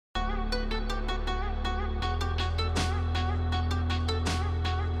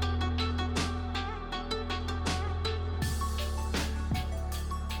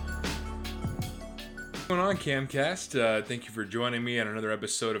What's going on, Camcast? Thank you for joining me on another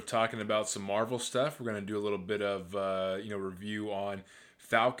episode of talking about some Marvel stuff. We're going to do a little bit of review on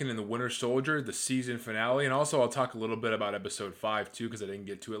Falcon and the Winter Soldier, the season finale, and also I'll talk a little bit about episode 5 too because I didn't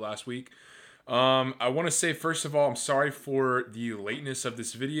get to it last week. I want to say first of all, I'm sorry for the lateness of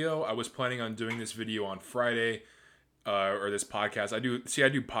this video. I was planning on doing this video on Friday. Or this podcast. I do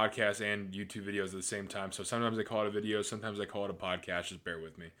podcasts and YouTube videos at the same time. So sometimes I call it a video, sometimes I call it a podcast. Just bear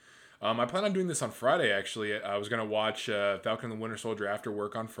with me. I plan on doing this on Friday, actually. I was going to watch Falcon and the Winter Soldier after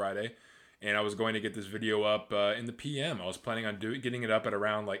work on Friday, and I was going to get this video up in the PM. I was planning on getting it up at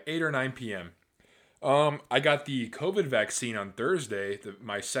around like 8 or 9 p.m. I got the COVID vaccine on Thursday,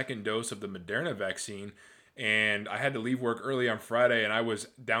 my second dose of the Moderna vaccine, and I had to leave work early on Friday, and I was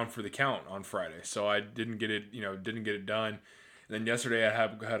down for the count on Friday, so I didn't get it done. And then yesterday I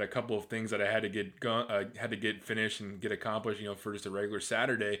had a couple of things that I had to get finished and get accomplished, for just a regular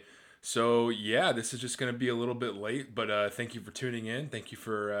Saturday. So yeah, this is just going to be a little bit late, but thank you for tuning in. Thank you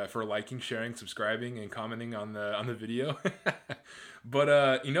for liking, sharing, subscribing, and commenting on the video.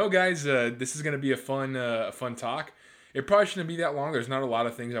 But guys, this is going to be a fun talk. It probably shouldn't be that long. There's not a lot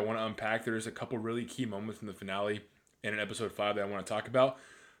of things I want to unpack. There's a couple really key moments in the finale and in episode 5 that I want to talk about.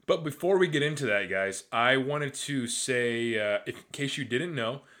 But before we get into that, guys, I wanted to say, in case you didn't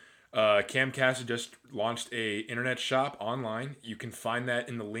know, Camcast just launched a internet shop online. You can find that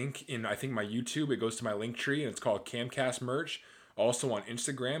in the link in, I think, my YouTube. It goes to my link tree, and it's called Camcast Merch. Also on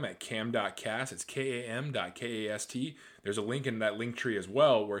Instagram at cam.cast. It's kam.cast. There's a link in that link tree as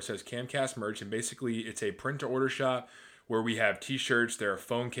well where it says Camcast Merch, and basically it's a print-to-order shop where we have t-shirts, there are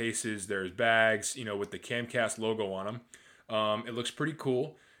phone cases, there's bags, with the Camcast logo on them. It looks pretty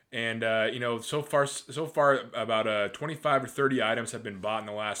cool. And, so far about 25 or 30 items have been bought in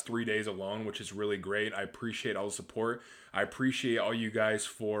the last 3 days alone, which is really great. I appreciate all the support. I appreciate all you guys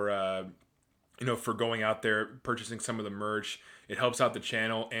for going out there, purchasing some of the merch. It helps out the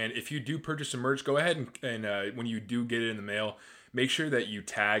channel. And if you do purchase some merch, go ahead and when you do get it in the mail, make sure that you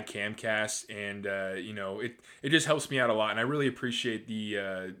tag Camcast. And, it just helps me out a lot. And I really appreciate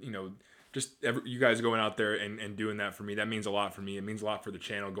the, you guys going out there and doing that for me. That means a lot for me. It means a lot for the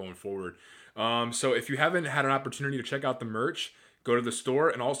channel going forward. So if you haven't had an opportunity to check out the merch, go to the store.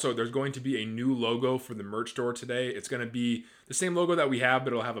 And also there's going to be a new logo for the merch store today. It's going to be the same logo that we have,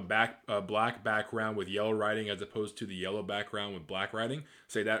 but it'll have a black background with yellow writing as opposed to the yellow background with black writing.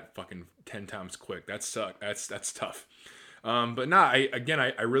 Say that fucking 10 times quick. That's tough. But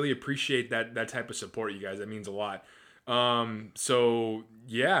I really appreciate that type of support, you guys. That means a lot. So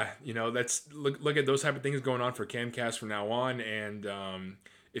yeah, let's look at those type of things going on for Camcast from now on. And,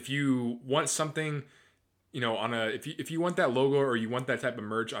 if you want something, if you want that logo or you want that type of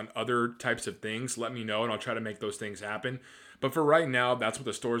merch on other types of things, let me know and I'll try to make those things happen. But for right now, that's what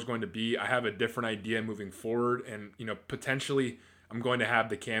the store is going to be. I have a different idea moving forward, and, potentially I'm going to have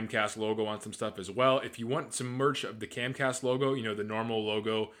the Camcast logo on some stuff as well. If you want some merch of the Camcast logo, the normal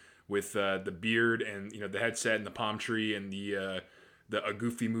logo with the beard and the headset and the palm tree and the a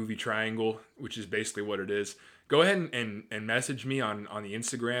Goofy movie triangle, which is basically what it is. Go ahead and message me on the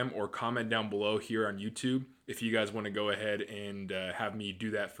Instagram or comment down below here on YouTube if you guys want to go ahead and have me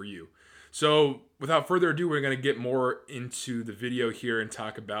do that for you. So without further ado, we're going to get more into the video here and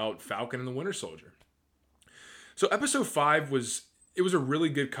talk about Falcon and the Winter Soldier. So episode 5 was a really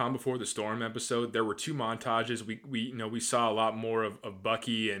good Calm Before the Storm episode. There were 2 montages. We saw a lot more of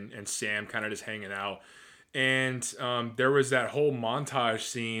Bucky and Sam kind of just hanging out. And there was that whole montage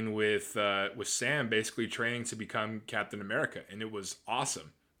scene with Sam basically training to become Captain America, and it was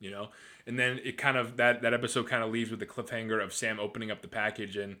awesome, And then it kind of that episode kind of leaves with the cliffhanger of Sam opening up the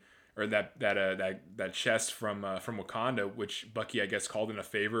package or that chest from Wakanda, which Bucky I guess called in a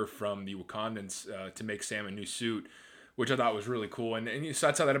favor from the Wakandans to make Sam a new suit, which I thought was really cool. And so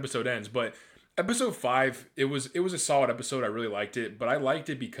that's how that episode ends. But episode 5, it was a solid episode. I really liked it, but I liked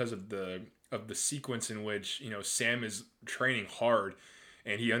it because of the sequence in which Sam is training hard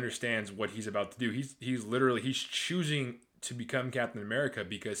and he understands what he's about to do. He's choosing to become Captain America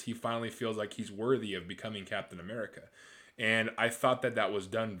because he finally feels like he's worthy of becoming Captain America. And I thought that was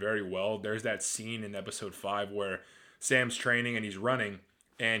done very well. There's that scene in episode 5 where Sam's training and he's running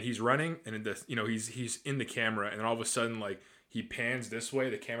and he's in the camera, and then all of a sudden, like, he pans this way,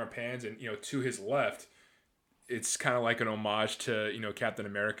 the camera pans, and to his left, it's kind of like an homage to Captain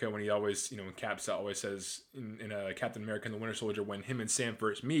America when he always when Cap always says in Captain America and the Winter Soldier, when him and Sam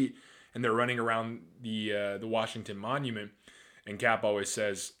first meet and they're running around the Washington Monument, and Cap always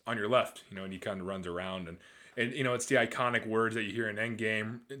says on your left, and he kind of runs around, and it's the iconic words that you hear in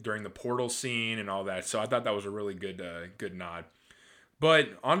Endgame during the portal scene and all that. So I thought that was a really good nod. But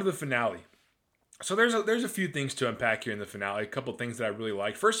on to the finale. So there's a few things to unpack here in the finale. A couple things that I really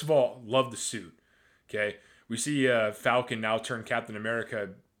like. First of all, love the suit. Okay, we see Falcon now turn Captain America,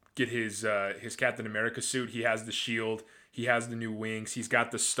 get his Captain America suit. He has the shield. He has the new wings. He's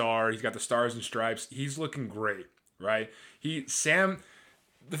got the star. He's got the stars and stripes. He's looking great, right? He Sam.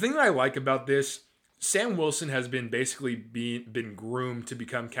 The thing that I like about this, Sam Wilson has been basically been groomed to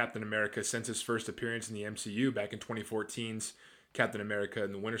become Captain America since his first appearance in the MCU back in 2014's Captain America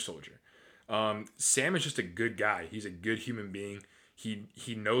and the Winter Soldier. Sam is just a good guy. He's a good human being.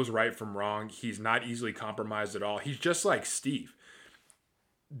 He knows right from wrong. He's not easily compromised at all. He's just like Steve.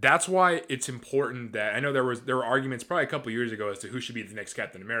 That's why it's important that I know there were arguments probably a couple years ago as to who should be the next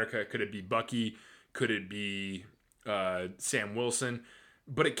Captain America. Could it be Bucky? Could it be Sam Wilson?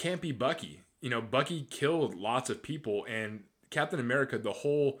 But it can't be Bucky. You know, Bucky killed lots of people, and Captain America, the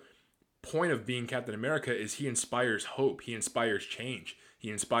whole point of being Captain America is he inspires hope. He inspires change. He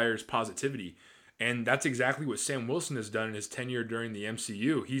inspires positivity. And that's exactly what Sam Wilson has done in his tenure during the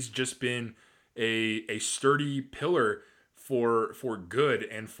MCU. He's just been a sturdy pillar for good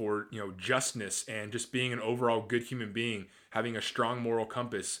and for, you know, justness and just being an overall good human being, having a strong moral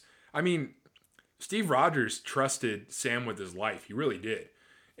compass. I mean, Steve Rogers trusted Sam with his life. He really did.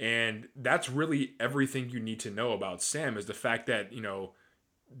 And that's really everything you need to know about Sam is the fact that, you know,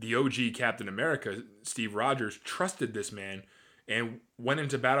 the OG Captain America, Steve Rogers, trusted this man and went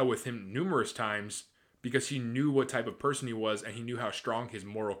into battle with him numerous times because he knew what type of person he was and he knew how strong his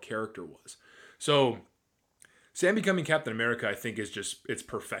moral character was. So Sam becoming Captain America, I think, is just, it's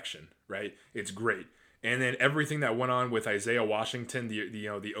perfection, right? It's great. And then everything that went on with Isaiah Washington,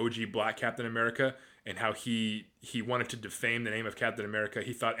 the OG Black Captain America, and how he wanted to defame the name of Captain America.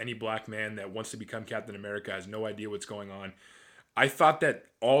 He thought any black man that wants to become Captain America has no idea what's going on. I thought that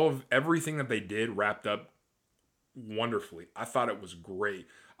everything that they did wrapped up wonderfully. I thought it was great.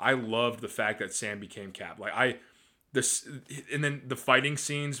 I loved the fact that Sam became Cap. And then the fighting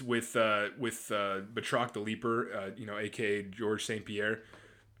scenes with Batroc the Leaper, aka George St. Pierre.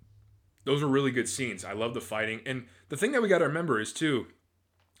 Those are really good scenes. I love the fighting. And the thing that we got to remember is too,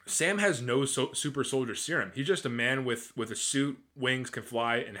 Sam has no super soldier serum. He's just a man with a suit, wings, can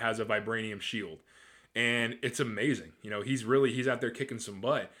fly, and has a vibranium shield. And it's amazing. You know, he's out there kicking some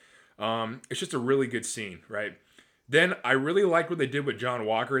butt. It's just a really good scene, right? Then I really liked what they did with John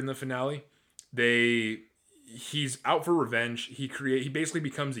Walker in the finale. He's out for revenge. He basically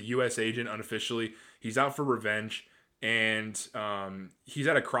becomes a U.S. agent unofficially. He's out for revenge, and he's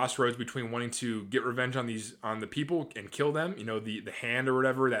at a crossroads between wanting to get revenge on the people and kill them. You know, the Hand or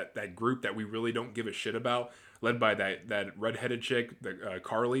whatever, that group that we really don't give a shit about, led by that redheaded chick,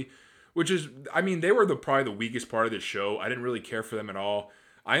 Carly. Which is, I mean, they were probably the weakest part of this show. I didn't really care for them at all.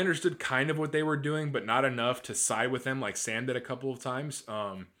 I understood kind of what they were doing, but not enough to side with them like Sam did a couple of times.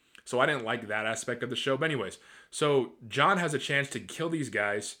 So I didn't like that aspect of the show. But anyways, so John has a chance to kill these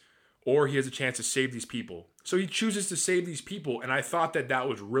guys, or he has a chance to save these people. So he chooses to save these people, and I thought that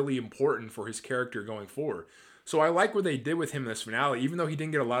was really important for his character going forward. So I like what they did with him in this finale, even though he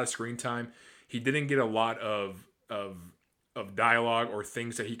didn't get a lot of screen time. He didn't get a lot of dialogue or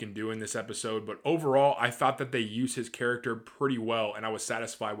things that he can do in this episode, but overall I thought that they used his character pretty well, and I was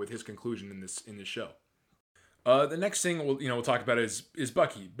satisfied with his conclusion in this show. The next thing we'll talk about is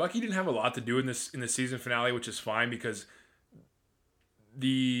Bucky. Bucky didn't have a lot to do in the season finale, which is fine because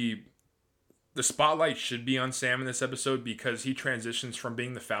the spotlight should be on Sam in this episode because he transitions from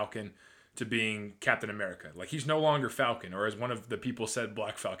being the Falcon to being Captain America. Like, he's no longer Falcon, or as one of the people said,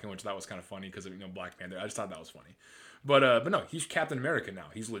 Black Falcon, which that was kind of funny because of Black Panther. I just thought that was funny. But no, he's Captain America now.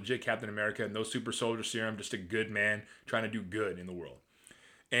 He's legit Captain America. No super soldier serum, just a good man trying to do good in the world.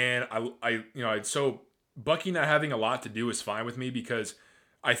 And so Bucky not having a lot to do is fine with me because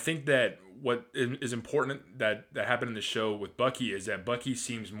I think that what is important that happened in the show with Bucky is that Bucky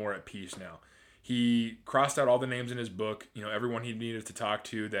seems more at peace now. He crossed out all the names in his book, everyone he needed to talk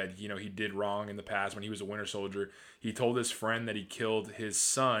to that, he did wrong in the past when he was a Winter Soldier. He told his friend that he killed his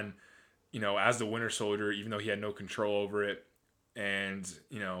son, as the Winter Soldier, even though he had no control over it. And,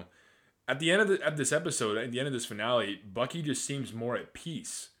 at the end of this episode, at the end of this finale, Bucky just seems more at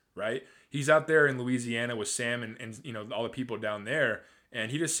peace, right? He's out there in Louisiana with Sam and all the people down there,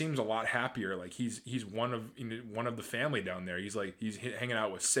 and he just seems a lot happier. Like he's one of the family down there. He's hanging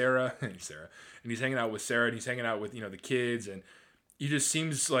out with Sarah, and he's hanging out with Sarah, and he's hanging out with the kids, and he just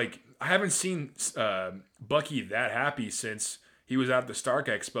seems like I haven't seen Bucky that happy since he was at the Stark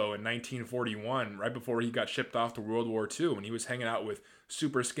Expo in 1941, right before he got shipped off to World War II, when he was hanging out with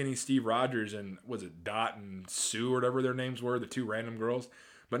super skinny Steve Rogers and was it Dot and Sue or whatever their names were, the two random girls.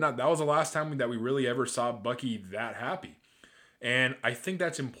 But that was the last time that we really ever saw Bucky that happy. And I think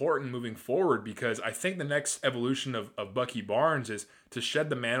that's important moving forward because I think the next evolution of Bucky Barnes is to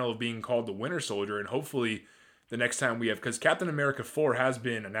shed the mantle of being called the Winter Soldier. And hopefully the next time we have, because Captain America 4 has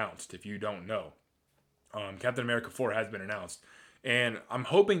been announced, if you don't know. Captain America 4 has been announced. And I'm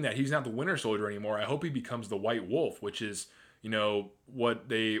hoping that he's not the Winter Soldier anymore. I hope he becomes the White Wolf, which is, what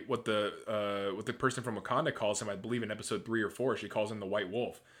the person from Wakanda calls him. I believe in episode 3 or 4, she calls him the White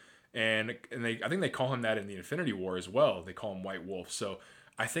Wolf. And I think they call him that in the Infinity War as well. They call him White Wolf. So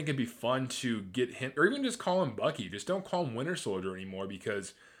I think it'd be fun to get him, or even just call him Bucky. Just don't call him Winter Soldier anymore,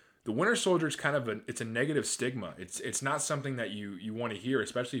 because the Winter Soldier is kind of it's a negative stigma. It's not something that you want to hear,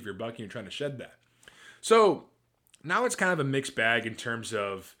 especially if you're Bucky and you're trying to shed that. So now it's kind of a mixed bag in terms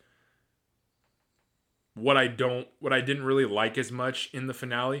of what I didn't really like as much in the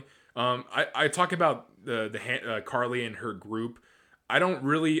finale. I talk about the Carly and her group. I don't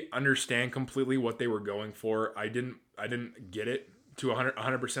really understand completely what they were going for. I didn't get it to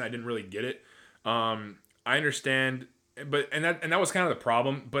 100%. I didn't really get it. I understand, but that was kind of the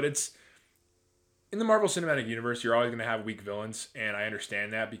problem. But it's in the Marvel Cinematic Universe, you're always going to have weak villains, and I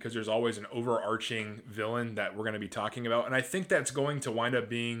understand that because there's always an overarching villain that we're going to be talking about, and I think that's going to wind up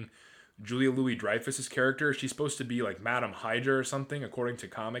being Julia Louis-Dreyfus's character. She's supposed to be like Madam Hydra or something, according to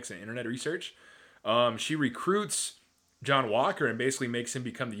comics and internet research. She recruits John Walker and basically makes him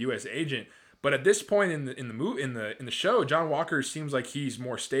become the U.S. agent. But at this point in the show, John Walker seems like he's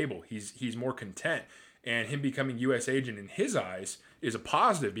more stable. He's more content, and him becoming U.S. agent in his eyes is a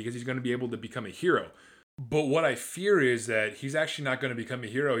positive because he's going to be able to become a hero. But what I fear is that he's actually not going to become a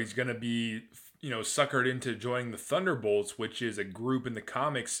hero. He's going to be, suckered into joining the Thunderbolts, which is a group in the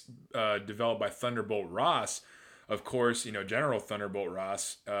comics developed by Thunderbolt Ross. Of course, General Thunderbolt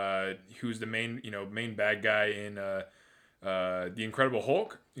Ross, who's the main bad guy in The Incredible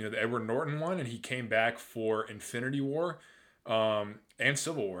Hulk, the Edward Norton one, and he came back for Infinity War and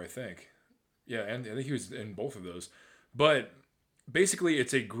Civil War, I think. Yeah, and I think he was in both of those. But basically,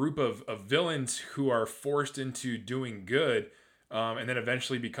 it's a group of villains who are forced into doing good, and then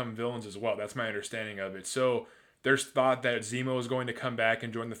eventually become villains as well. That's my understanding of it. So there's thought that Zemo is going to come back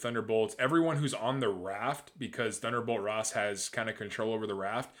and join the Thunderbolts. Everyone who's on the raft, because Thunderbolt Ross has kind of control over the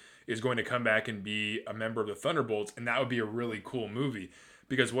raft, is going to come back and be a member of the Thunderbolts, and that would be a really cool movie.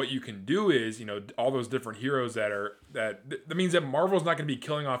 Because what you can do is, all those different heroes that means that Marvel's not going to be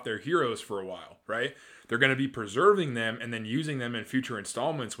killing off their heroes for a while, right? They're going to be preserving them and then using them in future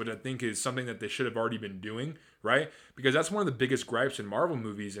installments, which I think is something that they should have already been doing, right? Because that's one of the biggest gripes in Marvel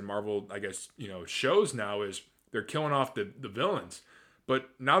movies and Marvel, I guess, shows now is they're killing off the villains. But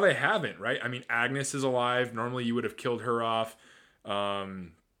now they haven't, right? I mean, Agnes is alive. Normally you would have killed her off. Who's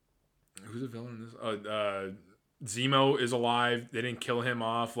a villain in this? Zemo is alive. They didn't kill him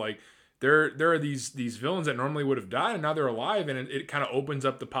off. Like there are these villains that normally would have died, and now they're alive, and it kind of opens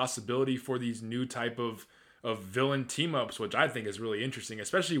up the possibility for these new type of villain team ups, which I think is really interesting,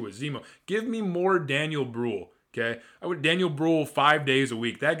 especially with Zemo. Give me more Daniel Bruhl. Okay, I would Daniel Bruhl 5 days a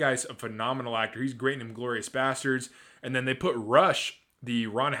week. That guy's a phenomenal actor. He's great in Inglourious Basterds. And then they put Rush, the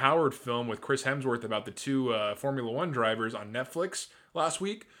Ron Howard film with Chris Hemsworth about the two Formula One drivers, on Netflix last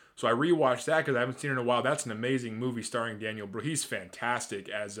week. So I rewatched that because I haven't seen it in a while. That's an amazing movie starring Daniel Bruhl. He's fantastic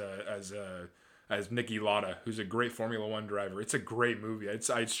as Niki Lauda, who's a great Formula One driver. It's a great movie.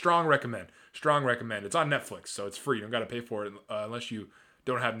 I strong recommend. Strong recommend. It's on Netflix, so it's free. You don't got to pay for it unless you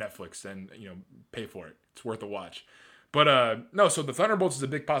don't have Netflix. Then pay for it. It's worth a watch. But no, so the Thunderbolts is a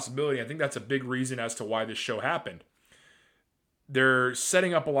big possibility. I think that's a big reason as to why this show happened. They're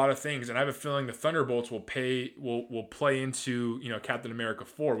setting up a lot of things, and I have a feeling the Thunderbolts will play into Captain America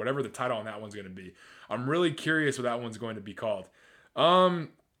 4, whatever the title on that one's going to be. I'm really curious what that one's going to be called.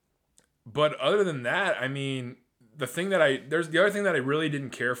 But other than that, I mean, the other thing that I really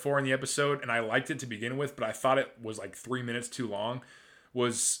didn't care for in the episode, and I liked it to begin with, but I thought it was like 3 minutes too long,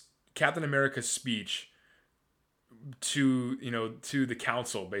 was Captain America's speech to the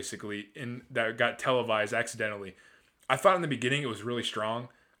council, basically, that got televised accidentally. I thought in the beginning it was really strong.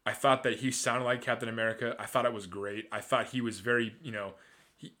 I thought that he sounded like Captain America. I thought it was great. I thought he was very,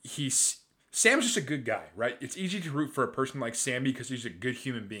 Sam's just a good guy, right? It's easy to root for a person like Sam because he's a good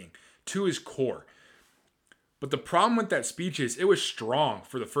human being to his core. But the problem with that speech is it was strong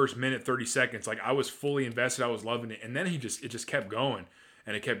for the first minute, 30 seconds. Like, I was fully invested. I was loving it. And then it just kept going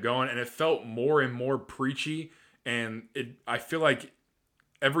and it kept going, and it felt more and more preachy. And I feel like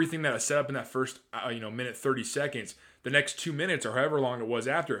everything that I set up in that first, minute, 30 seconds, the next 2 minutes or however long it was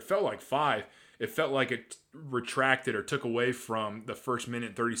after, it felt like 5. It felt like it retracted or took away from the first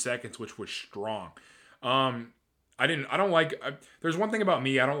minute, 30 seconds, which was strong. I I don't like, there's one thing about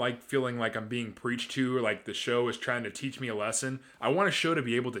me, I don't like feeling like I'm being preached to, or like the show is trying to teach me a lesson. I want a show to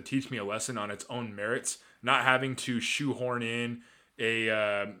be able to teach me a lesson on its own merits, not having to shoehorn in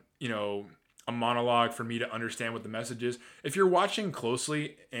a monologue for me to understand what the message is. If you're watching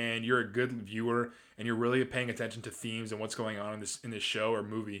closely and you're a good viewer and you're really paying attention to themes and what's going on in this show or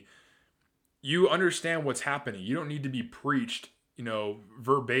movie, you understand what's happening. You don't need to be preached,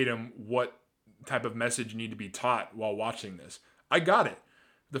 verbatim what type of message you need to be taught while watching this. I got it.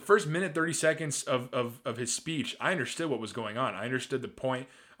 The first minute, 30 seconds of his speech, I understood what was going on. I understood the point.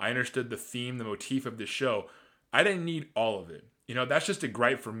 I understood the theme, the motif of the show. I didn't need all of it. That's just a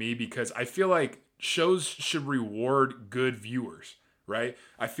gripe for me because I feel like shows should reward good viewers, right?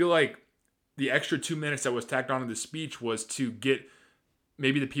 I feel like the extra 2 minutes that was tacked onto the speech was to get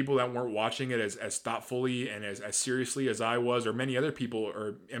maybe the people that weren't watching it as thoughtfully and as seriously as I was, or many other people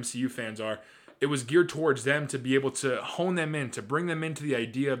or MCU fans are. It was geared towards them to be able to hone them in, to bring them into the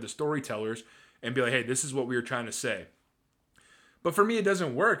idea of the storytellers and be like, hey, this is what we were trying to say. But for me, it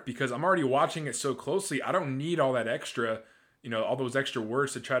doesn't work because I'm already watching it so closely. I don't need all that extra, all those extra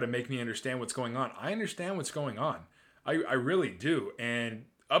words to try to make me understand what's going on. I understand what's going on. I really do. And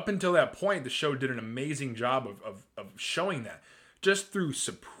up until that point, the show did an amazing job of showing that just through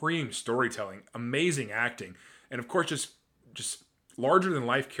supreme storytelling, amazing acting, and of course, just larger than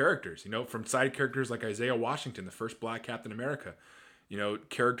life characters, from side characters like Isaiah Washington, the first Black Captain America,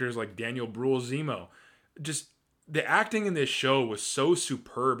 characters like Daniel Bruhl Zemo. Just the acting in this show was so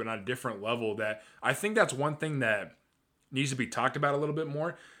superb and on a different level that I think that's one thing that needs to be talked about a little bit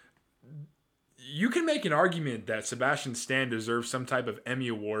more. You can make an argument that Sebastian Stan deserves some type of Emmy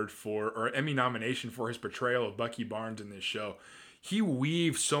award or Emmy nomination for his portrayal of Bucky Barnes in this show. He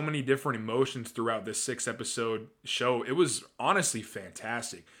weaves so many different emotions throughout this 6-episode show. It was honestly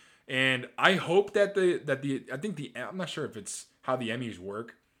fantastic. And I hope that I'm not sure if it's how the Emmys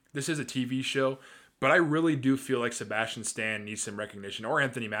work. This is a TV show, but I really do feel like Sebastian Stan needs some recognition, or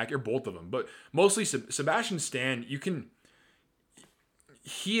Anthony Mackie, or both of them. But mostly Sebastian Stan,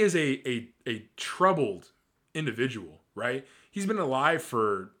 he is a troubled individual, right? He's been alive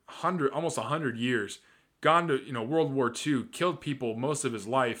for almost 100 years. Gone to World War II, killed people most of his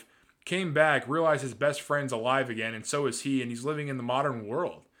life, came back, realized his best friend's alive again, and so is he, and he's living in the modern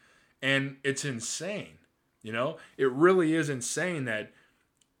world. And it's insane, It really is insane that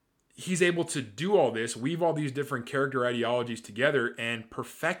he's able to do all this, weave all these different character ideologies together, and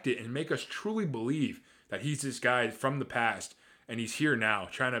perfect it, and make us truly believe that he's this guy from the past, and he's here now,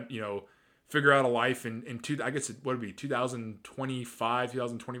 trying to, figure out a life in I guess what would be 2025,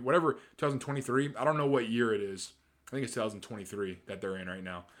 2020, whatever, 2023. I don't know what year it is. I think it's 2023 that they're in right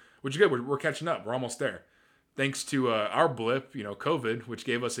now, which is good. We're catching up. We're almost there. Thanks to our blip, COVID, which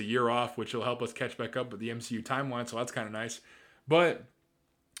gave us a year off, which will help us catch back up with the MCU timeline. So that's kind of nice. But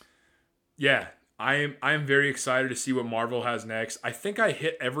yeah, I am very excited to see what Marvel has next. I think I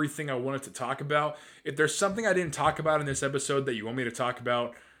hit everything I wanted to talk about. If there's something I didn't talk about in this episode that you want me to talk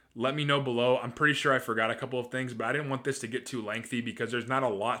about, let me know below. I'm pretty sure I forgot a couple of things, but I didn't want this to get too lengthy because there's not a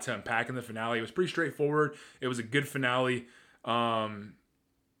lot to unpack in the finale. It was pretty straightforward. It was a good finale. I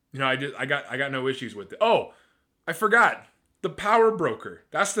got no issues with it. Oh, I forgot. The power broker.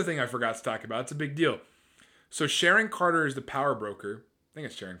 That's the thing I forgot to talk about. It's a big deal. So Sharon Carter is the power broker. I think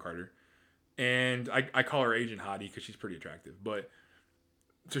it's Sharon Carter. And I call her Agent Hottie because she's pretty attractive. But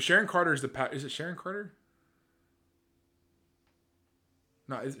so Sharon Carter is is it Sharon Carter?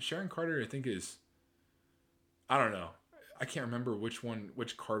 No, is it Sharon Carter? I think is. I don't know. I can't remember which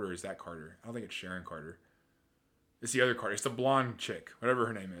Carter is that Carter. I don't think it's Sharon Carter. It's the other Carter. It's the blonde chick, whatever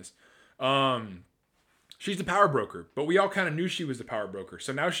her name is. She's the power broker, but we all kind of knew she was the power broker.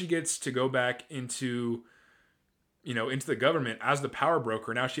 So now she gets to go back into the government as the power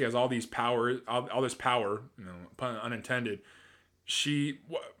broker. Now she has all this power, pun unintended.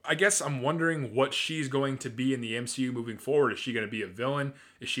 I guess I'm wondering what she's going to be in the MCU moving forward. Is she going to be a villain?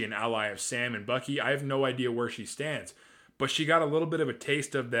 Is she an ally of Sam and Bucky? I have no idea where she stands, but she got a little bit of a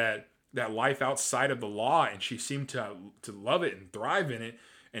taste of that life outside of the law, and she seemed to love it and thrive in it.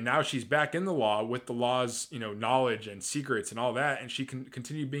 And now she's back in the law with the law's, knowledge and secrets and all that, and she can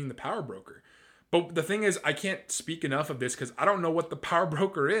continue being the power broker. But the thing is, I can't speak enough of this because I don't know what the power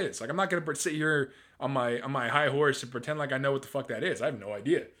broker is. Like, I'm not gonna sit here on my high horse and pretend like I know what the fuck that is. I have no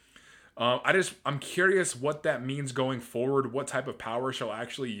idea. I'm curious what that means going forward. What type of power she'll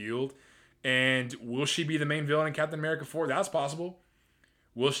actually yield, and will she be the main villain in Captain America 4? That's possible.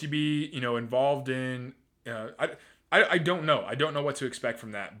 Will she be, involved in? I don't know. I don't know what to expect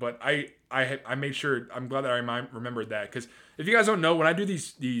from that. But I made sure. I'm glad that I remembered that, because if you guys don't know, when I do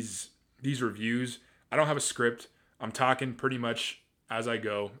these reviews, I don't have a script. I'm talking pretty much as I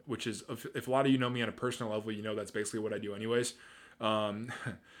go, which is, if a lot of you know me on a personal level, you know that's basically what I do anyways. Um,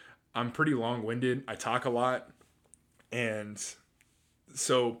 I'm pretty long-winded. I talk a lot. And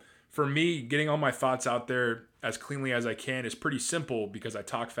so for me, getting all my thoughts out there as cleanly as I can is pretty simple because I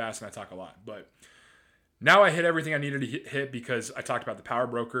talk fast and I talk a lot. But now I hit everything I needed to hit because I talked about the Power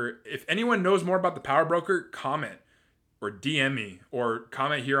Broker. If anyone knows more about the Power Broker, comment or DM me or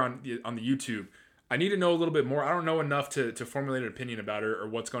comment here on the YouTube. I need to know a little bit more. I don't know enough to formulate an opinion about it or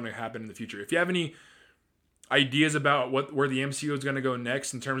what's going to happen in the future. If you have any ideas about where the MCU is going to go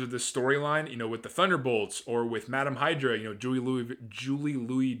next in terms of this storyline, with the Thunderbolts or with Madam Hydra, Julia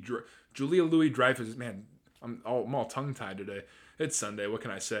Louis Dreyfus. Man, I'm all tongue tied today. It's Sunday. What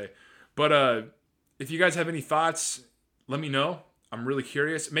can I say? But if you guys have any thoughts, let me know. I'm really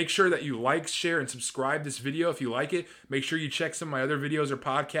curious. Make sure that you like, share, and subscribe this video if you like it. Make sure you check some of my other videos or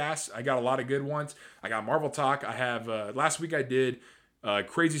podcasts. I got a lot of good ones. I got Marvel Talk. I have last week I did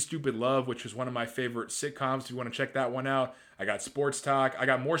Crazy Stupid Love, which is one of my favorite sitcoms. If you want to check that one out, I got Sports Talk. I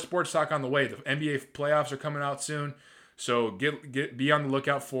got more Sports Talk on the way. The NBA playoffs are coming out soon, so be on the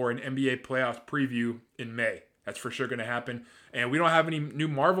lookout for an NBA playoff preview in May. That's for sure going to happen. And we don't have any new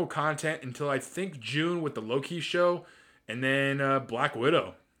Marvel content until I think June with the Loki show, and then Black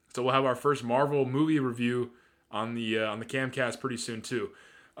Widow. So we'll have our first Marvel movie review on the Camcast pretty soon too.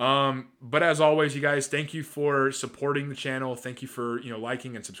 But as always, you guys, thank you for supporting the channel. Thank you for,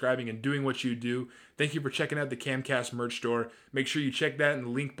 liking and subscribing and doing what you do. Thank you for checking out the Camcast merch store. Make sure you check that in the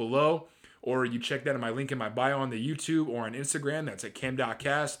link below, or you check that in my link in my bio on the YouTube or on Instagram. That's at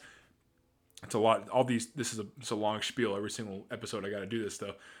cam.cast. It's a lot. This is a long spiel. Every single episode I got to do this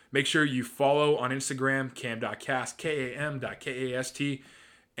though. Make sure you follow on Instagram, cam.cast, KAM.KAST.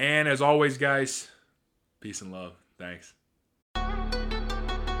 And as always, guys, peace and love. Thanks.